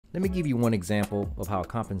Let me give you one example of how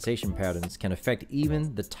compensation patterns can affect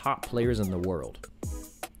even the top players in the world.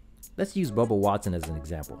 Let's use Bubba Watson as an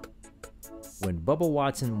example. When Bubba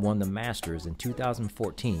Watson won the Masters in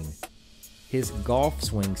 2014, his golf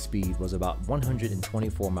swing speed was about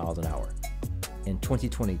 124 miles an hour. In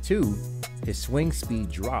 2022, his swing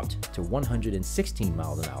speed dropped to 116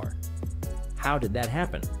 miles an hour. How did that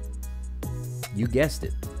happen? You guessed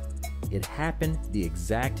it. It happened the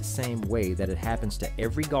exact same way that it happens to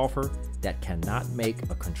every golfer that cannot make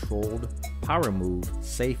a controlled power move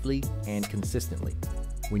safely and consistently.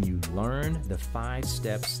 When you learn the 5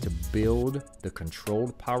 steps to build the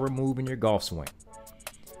controlled power move in your golf swing,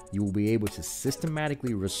 you will be able to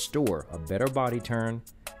systematically restore a better body turn.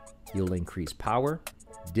 You'll increase power,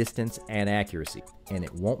 distance, and accuracy, and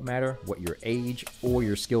it won't matter what your age or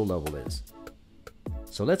your skill level is.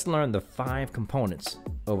 So let's learn the 5 components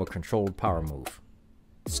of a controlled power move.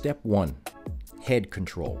 Step 1, head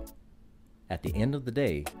control. At the end of the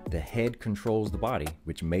day, the head controls the body,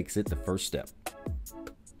 which makes it the first step.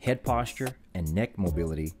 Head posture and neck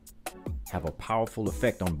mobility have a powerful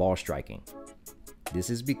effect on ball striking. This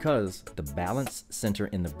is because the balance center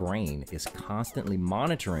in the brain is constantly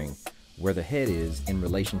monitoring where the head is in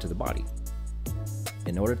relation to the body.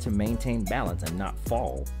 In order to maintain balance and not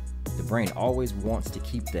fall, the brain always wants to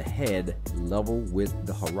keep the head level with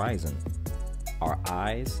the horizon. Our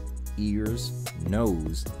eyes, ears,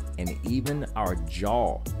 nose, and even our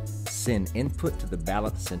jaw send input to the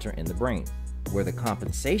balance center in the brain. Where the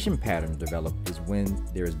compensation pattern develops is when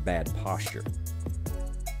there is bad posture.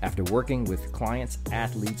 After working with clients,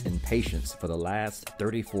 athletes, and patients for the last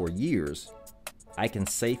 34 years, I can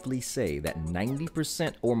safely say that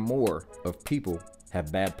 90% or more of people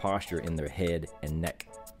have bad posture in their head and neck.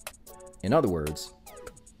 In other words,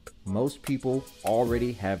 most people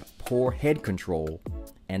already have poor head control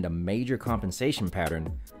and a major compensation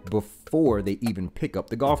pattern before they even pick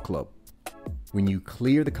up the golf club. When you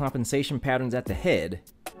clear the compensation patterns at the head,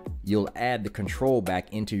 you'll add the control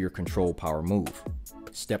back into your control power move.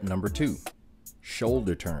 Step number 2,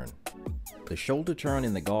 shoulder turn. The shoulder turn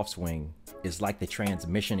in the golf swing is like the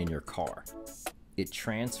transmission in your car. It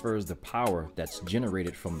transfers the power that's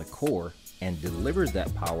generated from the core and delivers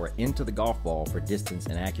that power into the golf ball for distance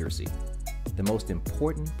and accuracy. The most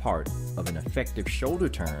important part of an effective shoulder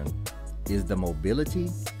turn is the mobility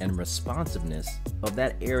and responsiveness of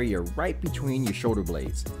that area right between your shoulder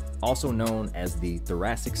blades, also known as the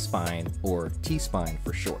thoracic spine, or T-spine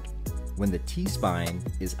for short. When the T-spine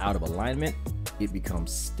is out of alignment, it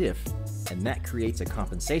becomes stiff, and that creates a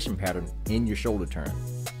compensation pattern in your shoulder turn.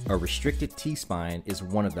 A restricted T-spine is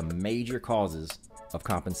one of the major causes of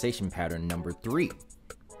compensation pattern number 3.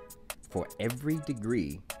 For every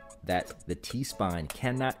degree that the T-spine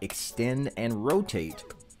cannot extend and rotate,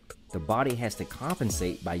 the body has to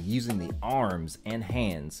compensate by using the arms and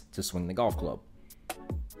hands to swing the golf club.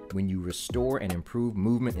 When you restore and improve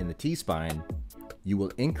movement in the T-spine, you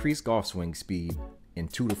will increase golf swing speed in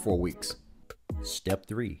 2 to 4 weeks. Step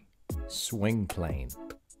 3, swing plane.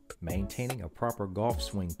 Maintaining a proper golf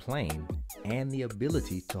swing plane and the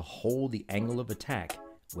ability to hold the angle of attack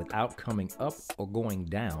without coming up or going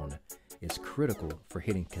down is critical for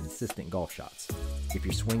hitting consistent golf shots. If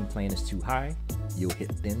your swing plane is too high, you'll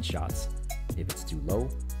hit thin shots. If it's too low,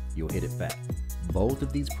 you'll hit it fat. Both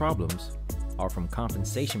of these problems are from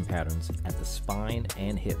compensation patterns at the spine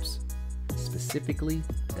and hips, specifically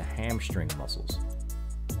the hamstring muscles.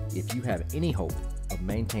 If you have any hope of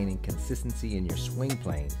maintaining consistency in your swing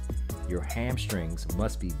plane, your hamstrings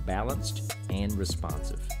must be balanced and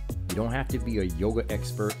responsive. You don't have to be a yoga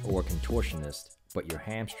expert or a contortionist, but your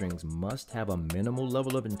hamstrings must have a minimal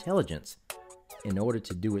level of intelligence in order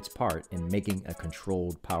to do its part in making a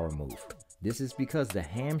controlled power move. This is because the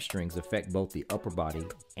hamstrings affect both the upper body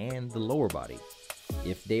and the lower body.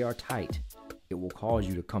 If they are tight, it will cause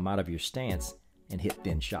you to come out of your stance and hit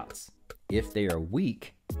thin shots. If they are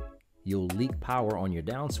weak, you'll leak power on your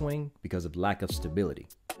downswing because of lack of stability.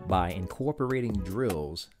 By incorporating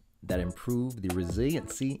drills that improve the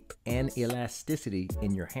resiliency and elasticity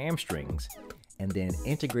in your hamstrings, and then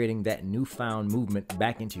integrating that newfound movement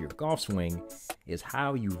back into your golf swing, is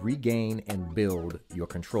how you regain and build your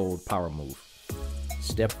controlled power move.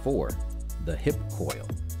 Step 4, the hip coil.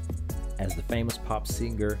 As the famous pop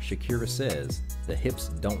singer Shakira says, the hips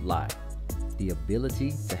don't lie. The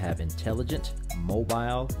ability to have intelligent,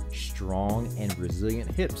 mobile, strong, and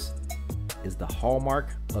resilient hips is the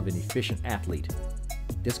hallmark of an efficient athlete.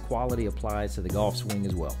 This quality applies to the golf swing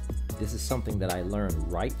as well. This is something that I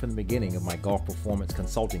learned right from the beginning of my golf performance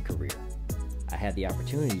consulting career. I had the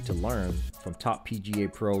opportunity to learn from top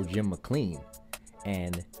PGA pro Jim McLean,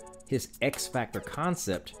 and His X Factor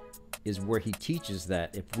concept is where he teaches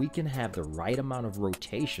that if we can have the right amount of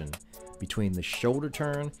rotation between the shoulder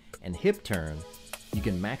turn and hip turn, you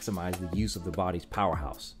can maximize the use of the body's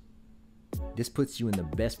powerhouse. This puts you in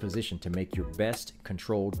the best position to make your best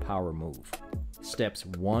controlled power move. Steps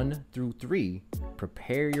 1 through 3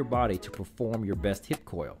 prepare your body to perform your best hip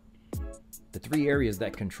coil. The 3 areas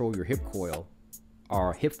that control your hip coil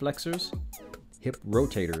are hip flexors, hip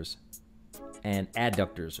rotators, and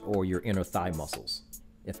adductors, or your inner thigh muscles.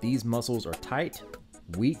 If these muscles are tight,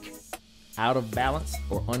 weak, out of balance,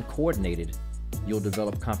 or uncoordinated, you'll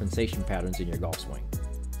develop compensation patterns in your golf swing.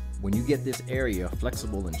 When you get this area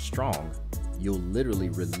flexible and strong, you'll literally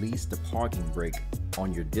release the parking brake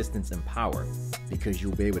on your distance and power, because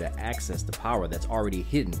you'll be able to access the power that's already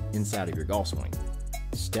hidden inside of your golf swing.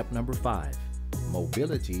 Step number 5,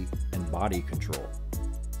 mobility and body control.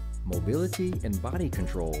 Mobility and body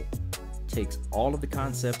control takes all of the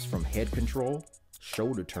concepts from head control,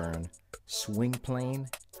 shoulder turn, swing plane,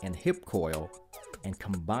 and hip coil and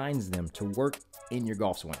combines them to work in your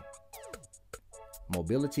golf swing.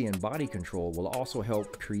 Mobility and body control will also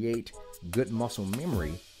help create good muscle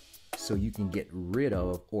memory so you can get rid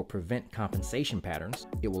of or prevent compensation patterns.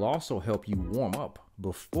 It will also help you warm up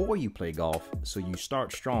before you play golf so you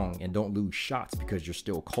start strong and don't lose shots because you're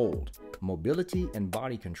still cold. Mobility and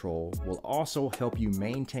body control will also help you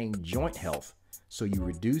maintain joint health so you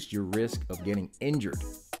reduce your risk of getting injured.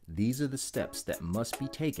 These are the steps that must be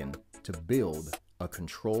taken to build a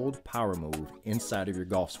controlled power move inside of your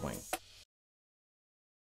golf swing.